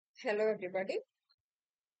Hello, everybody.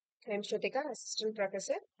 I'm Shrutika, Assistant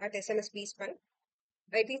Professor at SNSB Spine.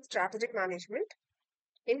 I teach Strategic Management.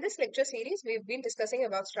 In this lecture series, we've been discussing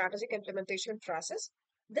about strategic implementation process.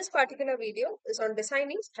 This particular video is on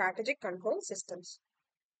designing strategic control systems.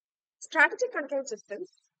 Strategic control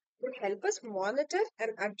systems will help us monitor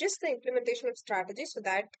and adjust the implementation of strategies so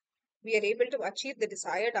that we are able to achieve the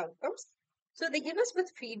desired outcomes. So they give us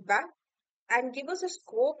with feedback and give us a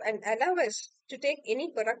scope and allow us to take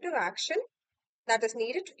any corrective action that is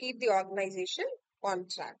needed to keep the organization on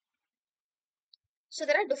track. So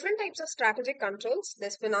there are different types of strategic controls.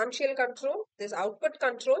 There's financial control, there's output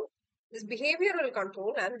control, there's behavioral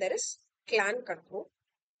control, and there is clan control.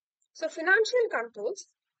 So financial controls,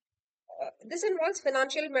 this involves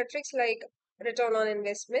financial metrics like return on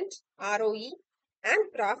investment, ROE,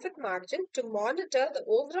 and profit margin to monitor the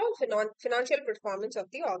overall financial performance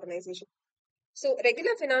of the organization. So,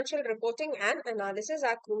 regular financial reporting and analysis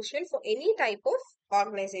are crucial for any type of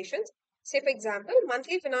organizations. Say, for example,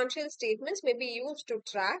 monthly financial statements may be used to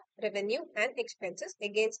track revenue and expenses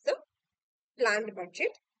against the planned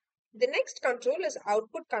budget. The next control is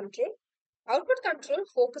output control. Output control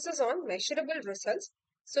focuses on measurable results.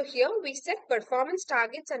 So, here we set performance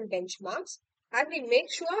targets and benchmarks, and we make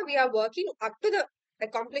sure we are working up to the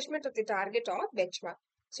accomplishment of the target or benchmark.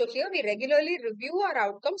 So, here we regularly review our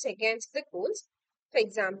outcomes against the goals. For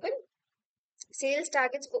example, sales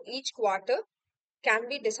targets for each quarter can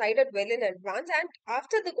be decided well in advance, and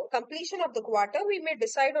after the completion of the quarter, we may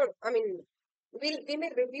decide on, we may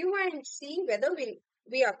review and see whether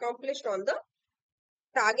we accomplished on the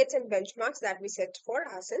targets and benchmarks that we set for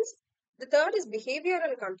ourselves. The third is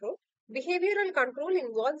behavioral control. Behavioral control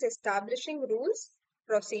involves establishing rules,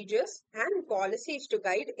 procedures, and policies to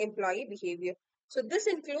guide employee behavior. So this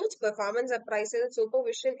includes performance appraisal,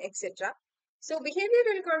 supervision, etc. So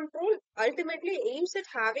behavioral control ultimately aims at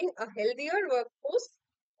having a healthier workforce,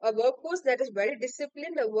 a workforce that is well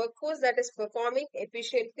disciplined, a workforce that is performing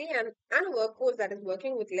efficiently, and a workforce that is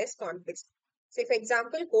working with less conflicts. Say, for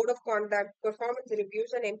example, code of conduct, performance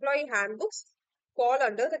reviews, and employee handbooks fall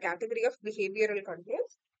under the category of behavioral control.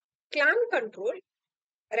 Clan control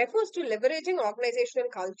refers to leveraging organizational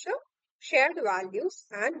culture, shared values,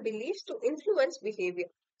 and beliefs to influence behavior.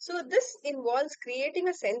 So, this involves creating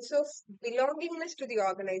a sense of belongingness to the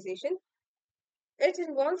organization. It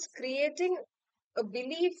involves creating a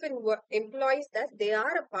belief in employees that they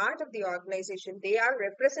are a part of the organization, they are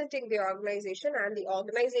representing the organization, and the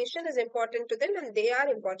organization is important to them, and they are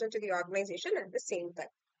important to the organization at the same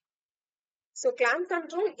time. So, clan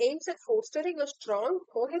control aims at fostering a strong,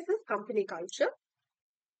 cohesive company culture.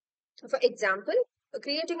 For example,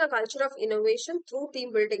 creating a culture of innovation through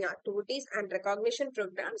team building activities and recognition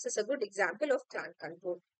programs is a good example of clan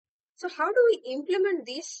control. So, how do we implement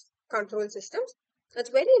these control systems? It's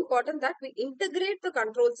very important that we integrate the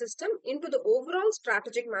control system into the overall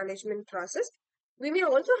strategic management process. We may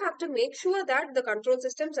also have to make sure that the control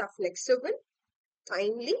systems are flexible,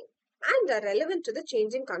 timely, and are relevant to the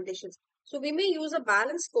changing conditions. So, we may use a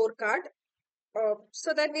balanced scorecard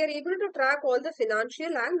so that we are able to track all the financial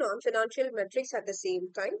and non-financial metrics at the same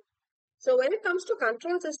time. So when it comes to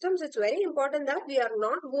control systems, it's very important that we are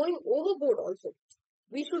not going overboard also.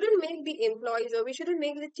 We shouldn't make the employees or we shouldn't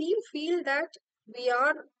make the team feel that we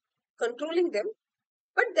are controlling them,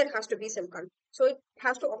 but there has to be some control. So it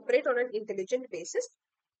has to operate on an intelligent basis.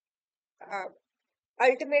 Uh,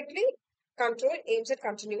 Ultimately, control aims at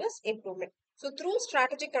continuous improvement. So through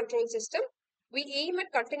strategic control system, we aim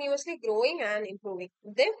at continuously growing and improving.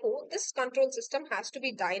 Therefore, this control system has to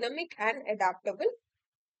be dynamic and adaptable.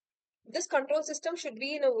 This control system should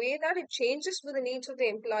be in a way that it changes with the needs of the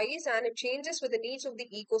employees and it changes with the needs of the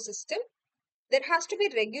ecosystem. There has to be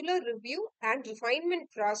regular review and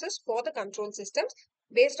refinement process for the control systems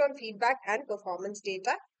based on feedback and performance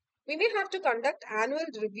data. We may have to conduct annual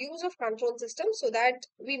reviews of control systems so that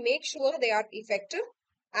we make sure they are effective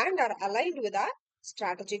and are aligned with our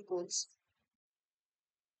strategic goals.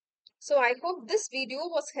 So I hope this video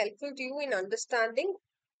was helpful to you in understanding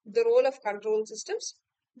the role of control systems,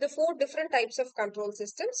 the four different types of control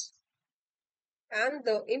systems, and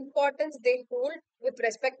the importance they hold with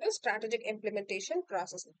respect to strategic implementation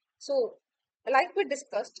process. So, like we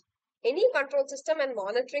discussed, any control system and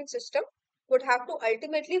monitoring system would have to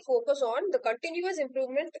ultimately focus on the continuous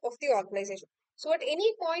improvement of the organization. So, at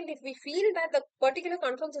any point, if we feel that the particular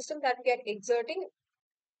control system that we are exerting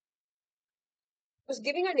was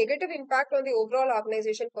giving a negative impact on the overall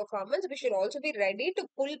organization performance, we should also be ready to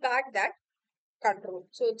pull back that control.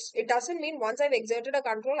 So, it doesn't mean once I've exerted a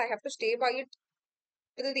control, I have to stay by it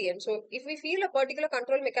till the end. So if we feel a particular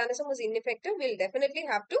control mechanism was ineffective, we'll definitely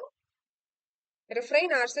have to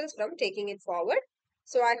refrain ourselves from taking it forward.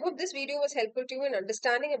 So I hope this video was helpful to you in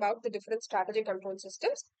understanding about the different strategic control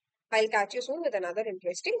systems. I'll catch you soon with another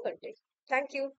interesting content. Thank you.